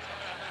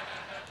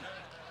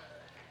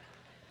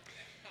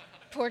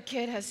 Poor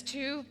kid has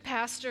 2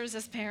 pastors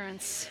as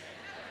parents.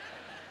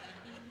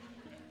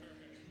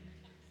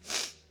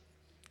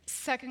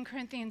 2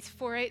 Corinthians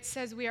 4:8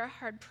 says we are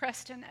hard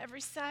pressed on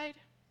every side,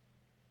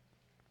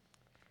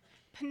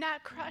 but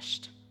not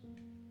crushed.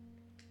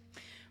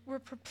 We're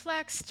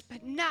perplexed,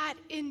 but not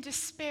in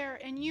despair.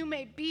 And you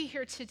may be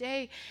here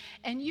today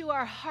and you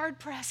are hard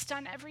pressed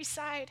on every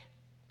side.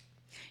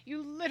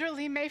 You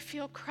literally may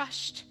feel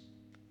crushed.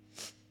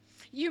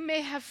 You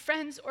may have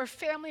friends or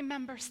family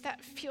members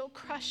that feel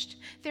crushed.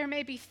 There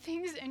may be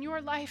things in your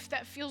life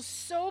that feel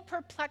so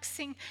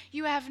perplexing,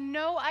 you have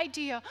no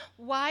idea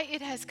why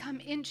it has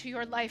come into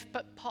your life.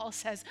 But Paul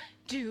says,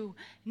 do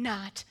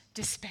not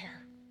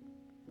despair.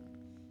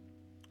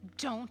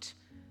 Don't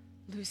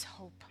lose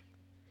hope.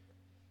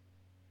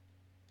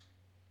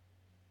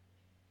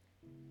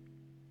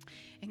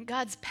 And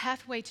God's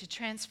pathway to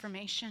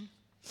transformation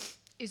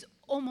is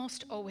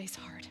almost always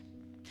hard.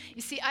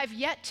 You see, I've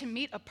yet to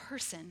meet a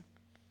person,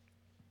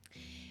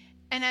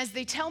 and as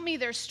they tell me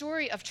their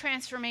story of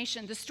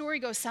transformation, the story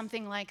goes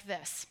something like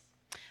this.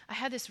 I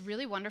had this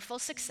really wonderful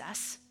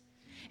success,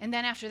 and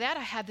then after that,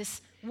 I had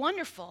this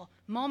wonderful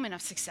moment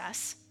of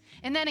success.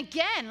 And then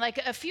again, like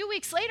a few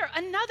weeks later,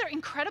 another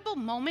incredible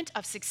moment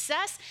of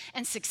success,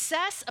 and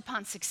success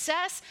upon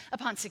success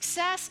upon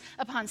success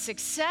upon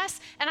success.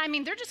 And I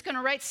mean, they're just going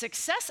to write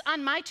success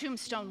on my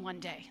tombstone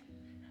one day.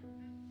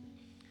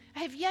 I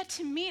have yet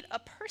to meet a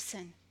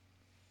person,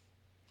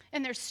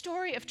 and their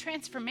story of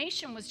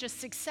transformation was just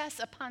success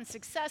upon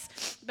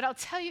success. But I'll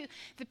tell you,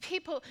 the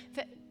people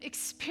that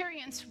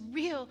experience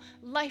real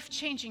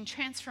life-changing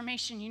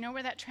transformation, you know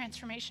where that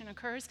transformation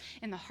occurs?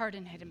 In the hard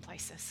and hidden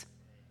places.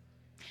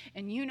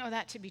 And you know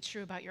that to be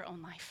true about your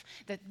own life,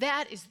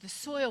 that is the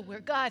soil where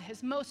God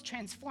has most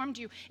transformed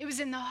you. It was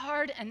in the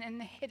hard and in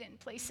the hidden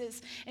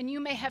places. And you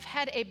may have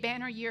had a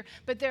banner year,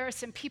 but there are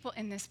some people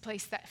in this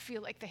place that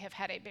feel like they have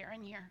had a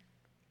barren year.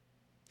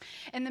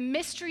 And the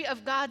mystery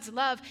of God's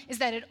love is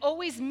that it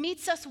always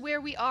meets us where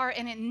we are,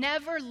 and it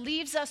never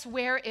leaves us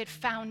where it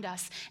found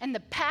us. And the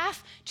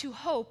path to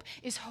hope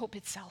is hope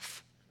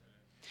itself.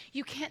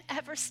 You can't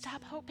ever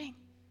stop hoping.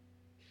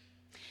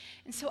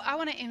 And so I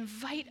want to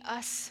invite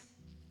us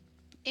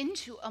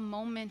into a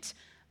moment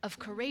of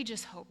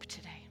courageous hope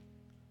today.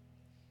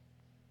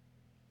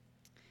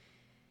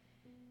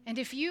 And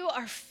if you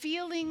are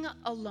feeling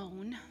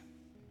alone,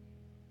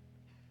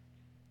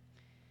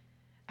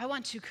 I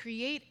want to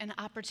create an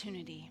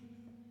opportunity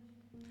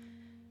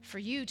for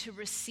you to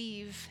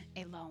receive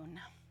a loan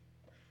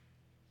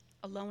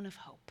of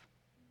hope.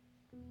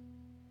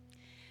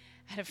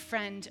 I had a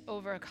friend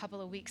over a couple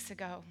of weeks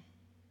ago,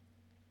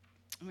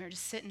 and we were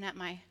just sitting at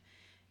my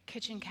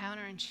kitchen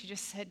counter, and she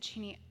just said,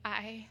 "Jeannie,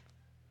 I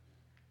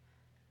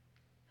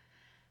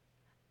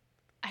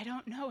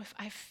don't know if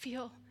I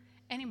feel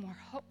any more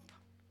hope.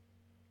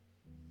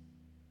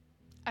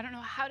 I don't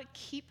know how to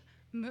keep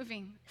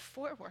moving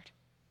forward."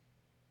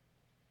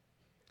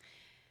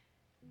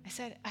 I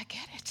said, "I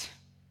get it.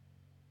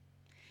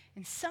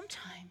 And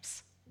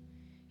sometimes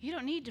you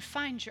don't need to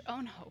find your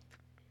own hope.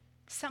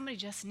 Somebody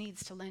just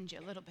needs to lend you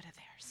a little bit of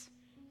theirs."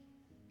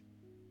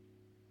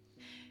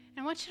 And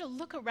I want you to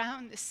look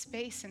around this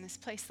space and this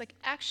place, like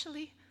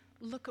actually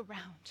look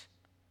around.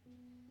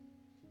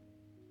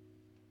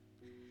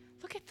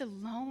 Look at the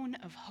loan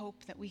of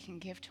hope that we can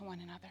give to one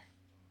another.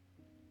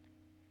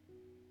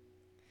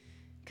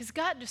 Because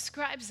God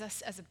describes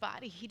us as a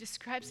body. He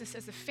describes us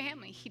as a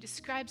family. He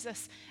describes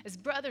us as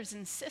brothers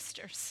and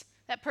sisters.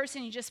 That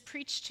person you just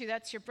preached to,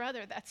 that's your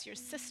brother, that's your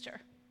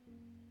sister.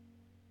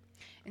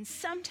 And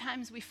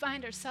sometimes we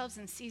find ourselves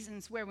in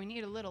seasons where we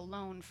need a little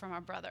loan from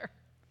our brother.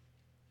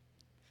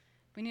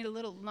 We need a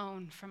little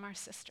loan from our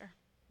sister.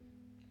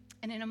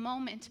 And in a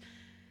moment,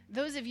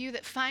 those of you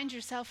that find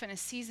yourself in a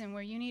season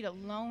where you need a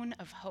loan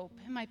of hope,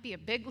 it might be a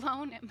big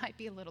loan, it might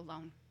be a little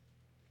loan.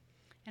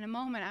 In a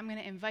moment, I'm going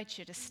to invite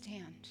you to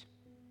stand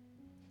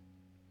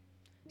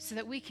so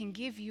that we can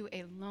give you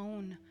a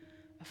loan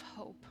of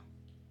hope.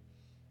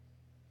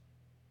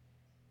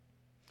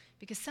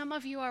 Because some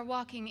of you are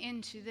walking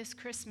into this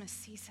Christmas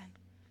season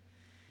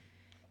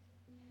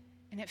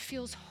and it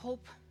feels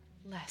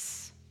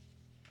hopeless.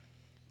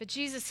 But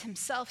Jesus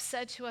himself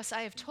said to us,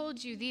 "I have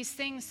told you these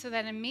things so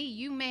that in me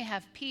you may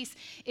have peace.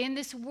 In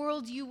this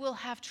world you will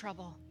have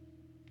trouble.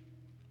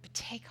 But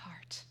take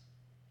heart.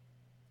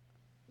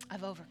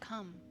 I've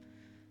overcome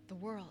the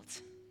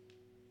world."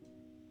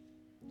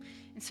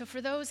 And so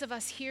for those of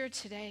us here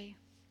today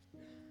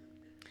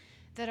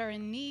that are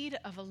in need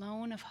of a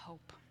loan of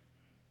hope,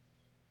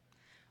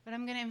 what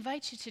I'm going to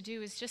invite you to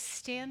do is just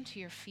stand to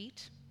your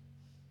feet.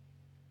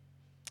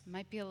 It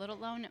might be a little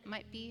loan, it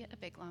might be a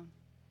big loan.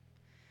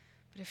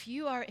 But if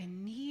you are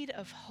in need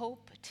of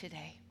hope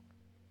today,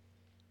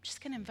 I'm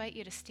just going to invite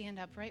you to stand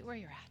up right where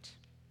you're at.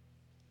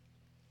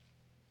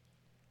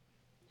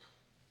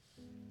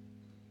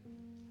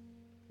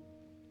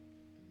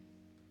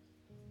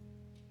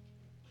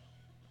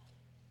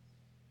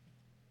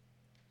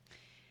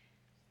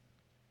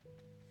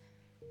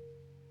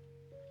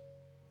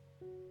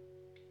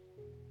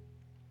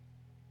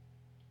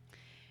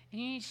 And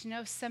you need to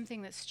know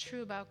something that's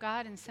true about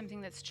God and something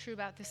that's true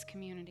about this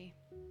community.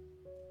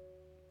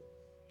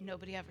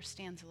 Nobody ever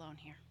stands alone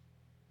here.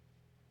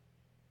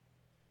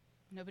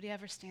 Nobody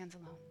ever stands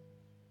alone.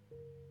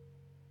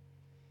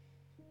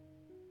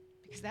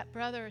 Because that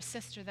brother or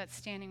sister that's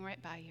standing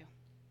right by you,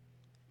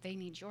 they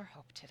need your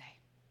hope today.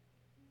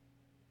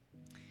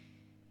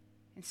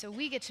 And so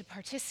we get to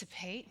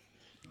participate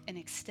in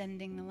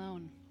extending the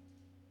loan.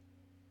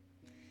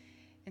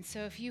 And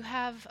so if you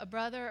have a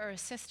brother or a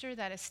sister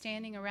that is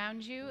standing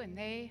around you and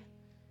they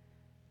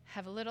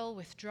have a little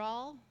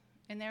withdrawal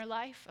in their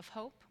life of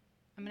hope,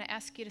 I'm going to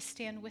ask you to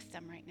stand with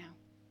them right now.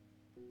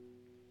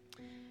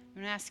 I'm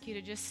going to ask you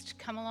to just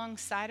come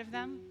alongside of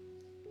them.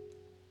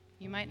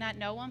 You might not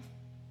know them.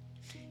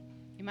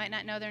 You might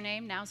not know their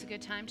name. Now's a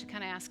good time to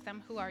kind of ask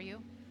them, who are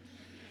you?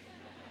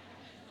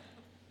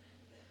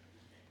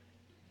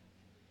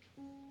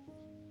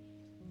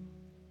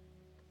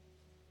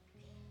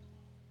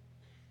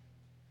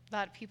 A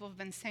lot of people have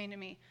been saying to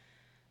me,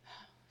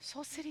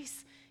 Soul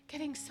City's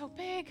getting so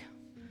big.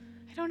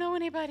 I don't know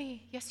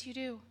anybody. Yes, you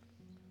do.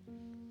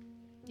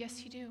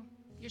 Yes, you do.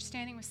 You're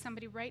standing with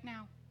somebody right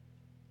now.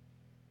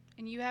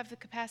 And you have the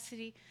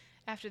capacity,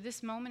 after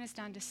this moment is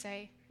done, to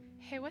say,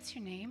 hey, what's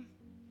your name?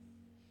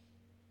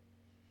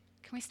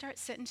 Can we start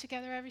sitting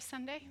together every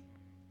Sunday?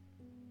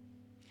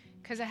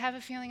 Because I have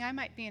a feeling I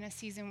might be in a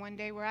season one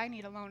day where I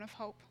need a loan of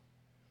hope.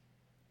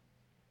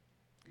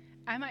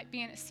 I might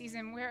be in a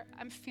season where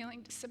I'm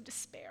feeling some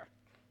despair.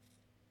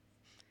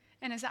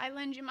 And as I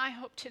lend you my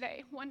hope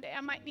today, one day I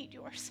might need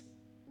yours.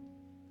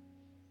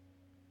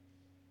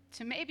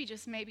 So maybe,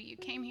 just maybe, you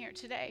came here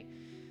today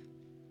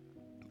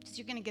because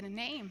you're going to get a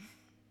name.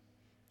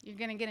 You're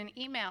going to get an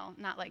email,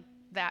 not like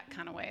that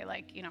kind of way,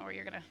 like, where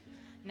you're going to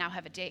now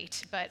have a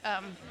date. But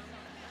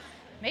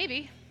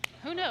maybe,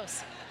 who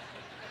knows?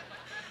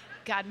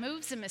 God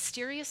moves in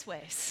mysterious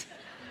ways.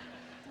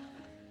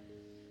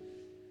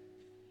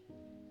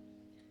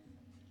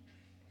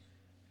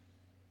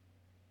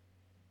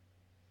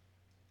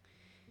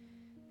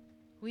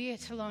 We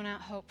get to loan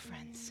out hope,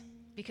 friends,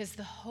 because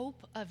the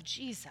hope of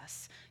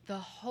Jesus, the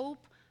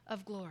hope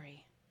of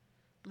glory,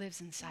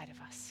 lives inside of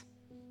us.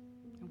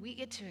 And we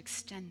get to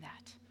extend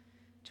that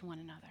to one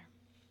another.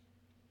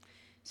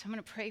 So I'm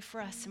going to pray for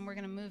us, and we're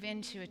going to move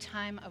into a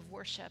time of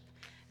worship.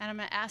 And I'm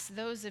going to ask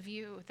those of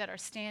you that are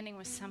standing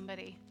with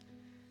somebody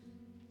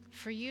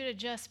for you to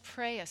just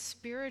pray a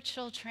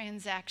spiritual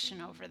transaction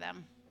over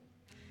them,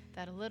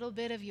 that a little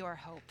bit of your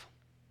hope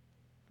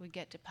would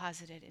get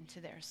deposited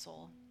into their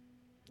soul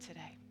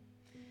today.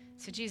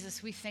 So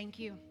Jesus, we thank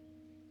you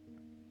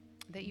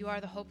that you are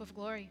the hope of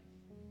glory.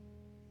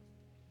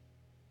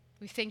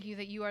 We thank you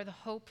that you are the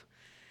hope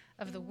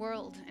of the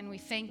world, and we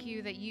thank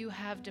you that you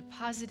have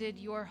deposited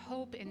your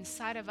hope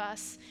inside of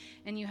us,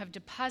 and you have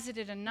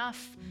deposited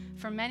enough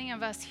for many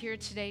of us here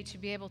today to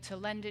be able to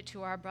lend it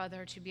to our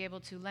brother, to be able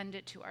to lend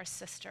it to our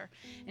sister.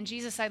 And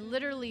Jesus, I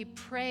literally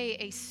pray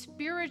a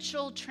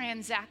spiritual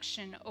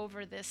transaction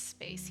over this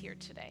space here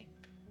today.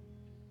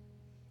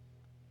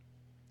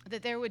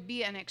 That there would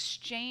be an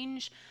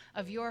exchange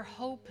of your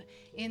hope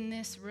in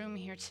this room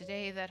here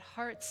today, that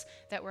hearts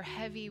that were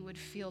heavy would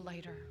feel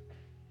lighter.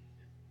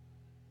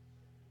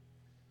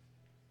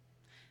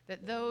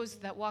 That those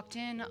that walked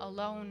in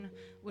alone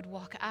would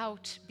walk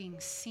out being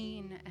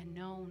seen and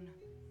known.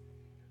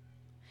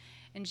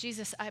 And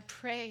Jesus, I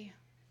pray,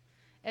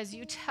 as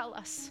you tell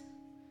us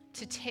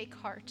to take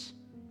heart,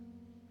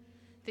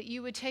 that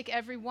you would take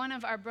every one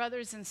of our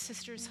brothers and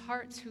sisters'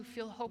 hearts who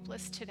feel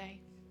hopeless today,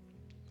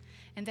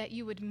 and that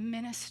you would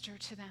minister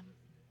to them.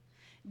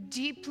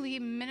 Deeply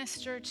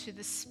minister to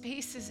the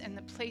spaces and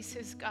the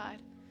places, God,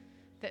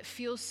 that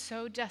feel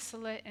so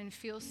desolate and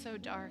feel so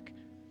dark.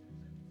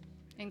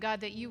 And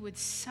God, that you would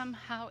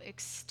somehow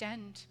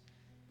extend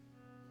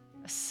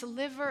a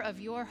sliver of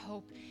your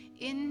hope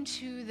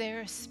into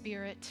their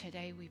spirit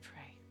today, we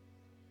pray.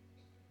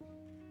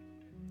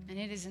 And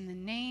it is in the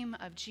name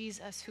of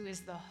Jesus, who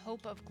is the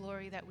hope of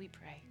glory, that we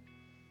pray.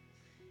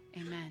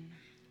 Amen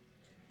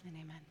and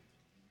amen.